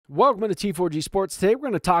Welcome to T4G Sports. Today we're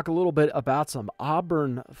going to talk a little bit about some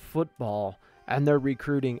Auburn football and their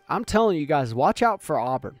recruiting. I'm telling you guys, watch out for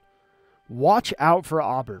Auburn. Watch out for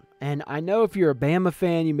Auburn. And I know if you're a Bama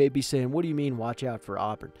fan, you may be saying, what do you mean watch out for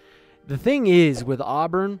Auburn? The thing is, with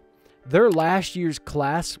Auburn, their last year's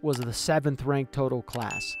class was the 7th ranked total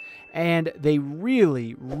class. And they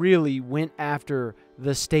really went after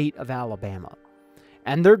the state of Alabama.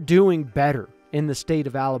 And they're doing better in the state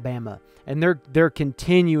of Alabama, and they're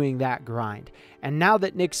continuing that grind. And now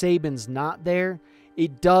that Nick Saban's not there,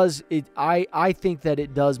 I think that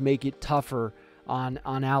it does make it tougher on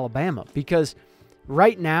Alabama, because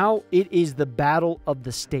right now it is the battle of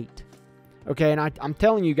the state. Okay, and I'm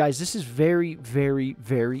telling you guys, this is very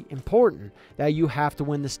important that you have to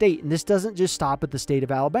win the state. And this doesn't just stop at the state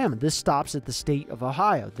of Alabama. This stops at the state of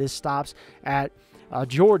Ohio. This stops at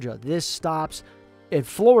Georgia. This stops in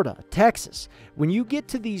Florida, Texas. When you get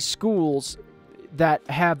to these schools that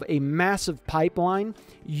have a massive pipeline,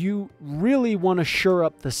 you really want to shore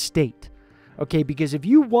up the state. Okay, because if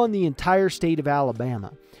you won the entire state of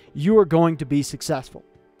Alabama, you are going to be successful,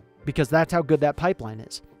 because that's how good that pipeline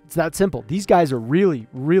is. It's that simple. These guys are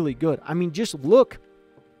really good. I mean, just look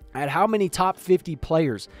at how many top 50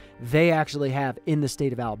 players they actually have in the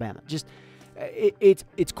state of Alabama. Just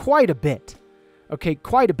it's quite a bit. Okay,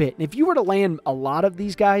 quite a bit. And if you were to land a lot of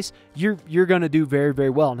these guys, you're going to do very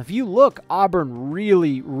well. And if you look, Auburn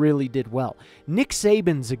really did well. Nick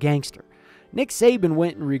Saban's a gangster. Nick Saban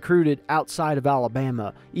went and recruited outside of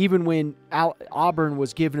Alabama, even when Auburn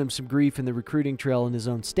was giving him some grief in the recruiting trail in his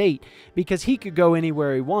own state, because he could go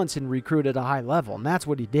anywhere he wants and recruit at a high level, and that's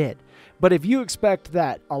what he did. But if you expect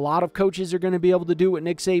that a lot of coaches are going to be able to do what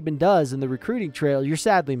Nick Saban does in the recruiting trail, you're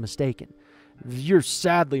sadly mistaken. You're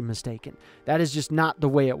sadly mistaken. That is just not the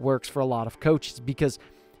way it works for a lot of coaches, because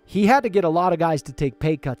he had to get a lot of guys to take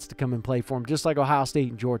pay cuts to come and play for him, just like Ohio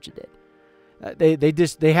State and Georgia did.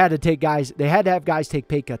 They had to have guys take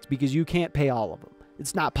pay cuts, because you can't pay all of them.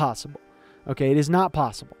 It's not possible. Okay, it is not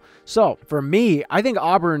possible. So for me, I think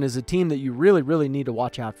Auburn is a team that you really need to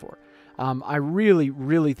watch out for. I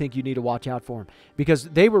really think you need to watch out for them, because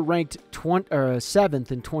they were ranked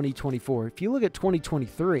 7th in 2024. If you look at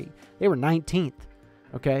 2023, they were 19th.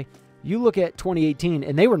 Okay, you look at 2018,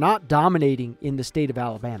 and they were not dominating in the state of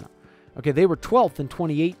Alabama. Okay, they were 12th in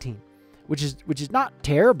 2018, which is not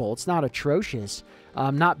terrible. It's not atrocious,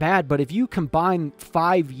 not bad. But if you combine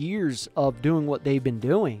 5 years of doing what they've been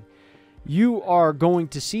doing, you are going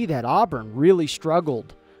to see that Auburn really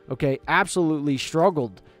struggled. Okay, absolutely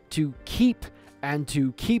struggled to keep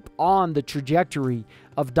on the trajectory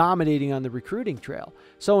of dominating on the recruiting trail.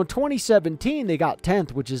 So in 2017, they got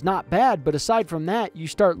 10th, which is not bad. But aside from that, you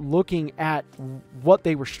start looking at what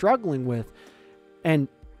they were struggling with, and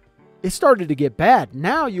it started to get bad.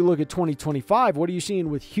 Now you look at 2025, what are you seeing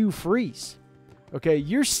with Hugh Freeze? Okay,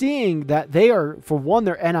 you're seeing that they are, for one,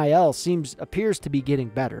 their NIL appears to be getting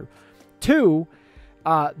better. Two,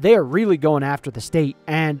 they are really going after the state,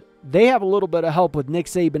 and they have a little bit of help with Nick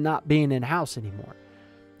Saban not being in-house anymore.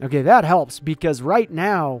 Okay, that helps, because right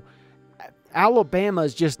now, Alabama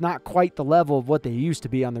is just not quite the level of what they used to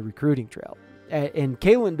be on the recruiting trail. And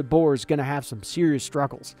Kalen DeBoer is going to have some serious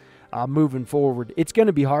struggles moving forward. It's going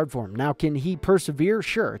to be hard for him. Now, can he persevere?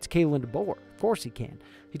 Sure, it's Kalen DeBoer. Of course he can.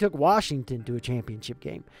 He took Washington to a championship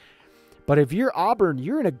game. But if you're Auburn,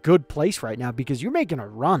 you're in a good place right now, because you're making a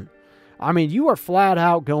run. I mean, you are flat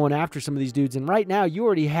out going after some of these dudes. And right now, you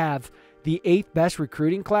already have the 8th best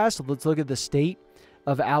recruiting class. So let's look at the state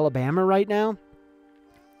of Alabama right now.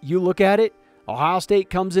 You look at it, Ohio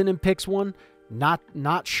State comes in and picks one. Not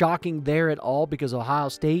shocking there at all, because Ohio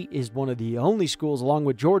State is one of the only schools, along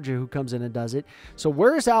with Georgia, who comes in and does it. So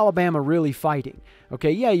where is Alabama really fighting?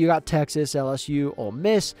 Okay, yeah, you got Texas, LSU, Ole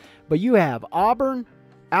Miss, but you have Auburn,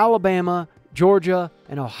 Alabama, Georgia,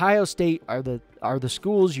 and Ohio State are the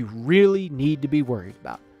schools you really need to be worried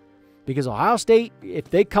about. Because Ohio State, if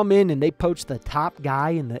they come in and they poach the top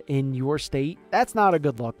guy in your state, that's not a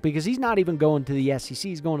good look, because he's not even going to the SEC,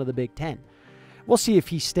 he's going to the Big Ten. We'll see if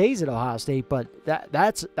he stays at Ohio State, but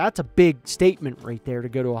that's a big statement right there to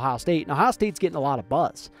go to Ohio State. And Ohio State's getting a lot of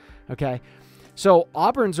buzz. Okay, so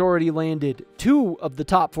Auburn's already landed 2 of the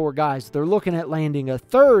top 4 guys. They're looking at landing a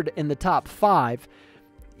 3rd in the top 5.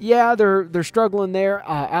 Yeah, they're struggling there.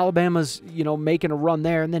 Alabama's making a run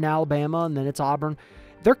there, and then Alabama, and then it's Auburn.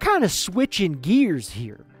 They're kind of switching gears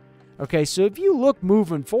here. Okay, so if you look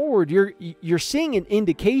moving forward, you're seeing an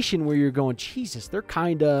indication where you're going, Jesus, they're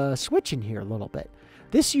kind of switching here a little bit.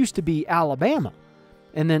 This used to be Alabama,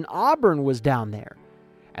 and then Auburn was down there.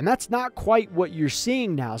 And that's not quite what you're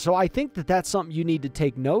seeing now. So I think that that's something you need to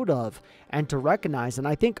take note of and to recognize. And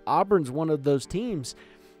I think Auburn's one of those teams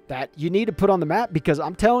that you need to put on the map, because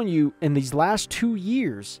I'm telling you, in these last 2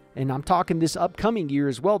 years, and I'm talking this upcoming year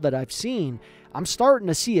as well that I've seen, I'm starting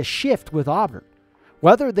to see a shift with Auburn.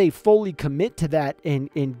 Whether they fully commit to that and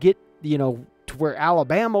get, to where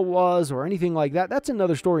Alabama was or anything like that, that's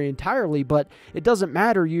another story entirely, but it doesn't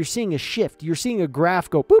matter. You're seeing a shift. You're seeing a graph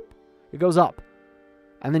go, boop, it goes up.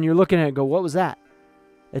 And then you're looking at it and go, what was that?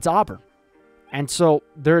 It's Auburn. And so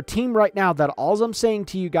they're a team right now that all I'm saying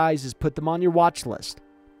to you guys is put them on your watch list.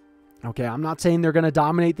 Okay, I'm not saying they're going to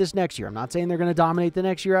dominate this next year. I'm not saying they're going to dominate the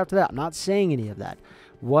next year after that. I'm not saying any of that.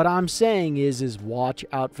 What I'm saying is watch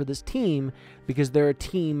out for this team, because they're a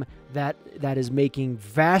team that is making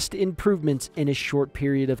vast improvements in a short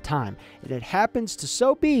period of time. And it happens to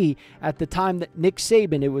so be at the time that Nick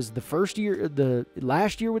Saban, it was the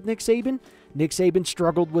last year with Nick Saban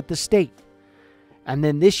struggled with the state. And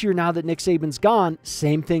then this year, now that Nick Saban's gone,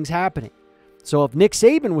 same thing's happening. So if Nick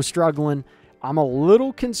Saban was struggling, I'm a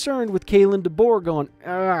little concerned with Kalen DeBoer going,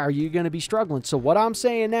 are you going to be struggling? So what I'm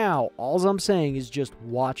saying now, all I'm saying is just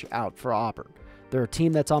watch out for Auburn. They're a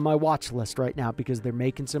team that's on my watch list right now because they're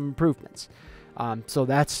making some improvements. So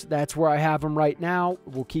that's where I have them right now.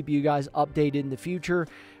 We'll keep you guys updated in the future.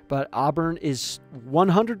 But Auburn is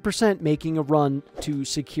 100% making a run to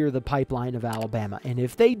secure the pipeline of Alabama. And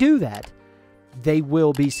if they do that, they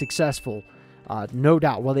will be successful. No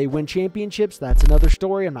doubt. Will they win championships? That's another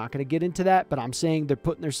story. I'm not going to get into that, but I'm saying they're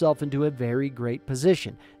putting themselves into a very great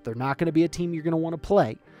position. They're not going to be a team you're going to want to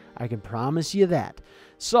play. I can promise you that.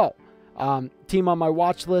 So, team on my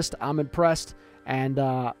watch list, I'm impressed. And,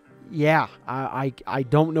 yeah, I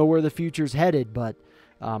don't know where the future's headed, but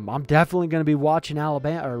I'm definitely going to be watching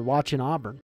Auburn.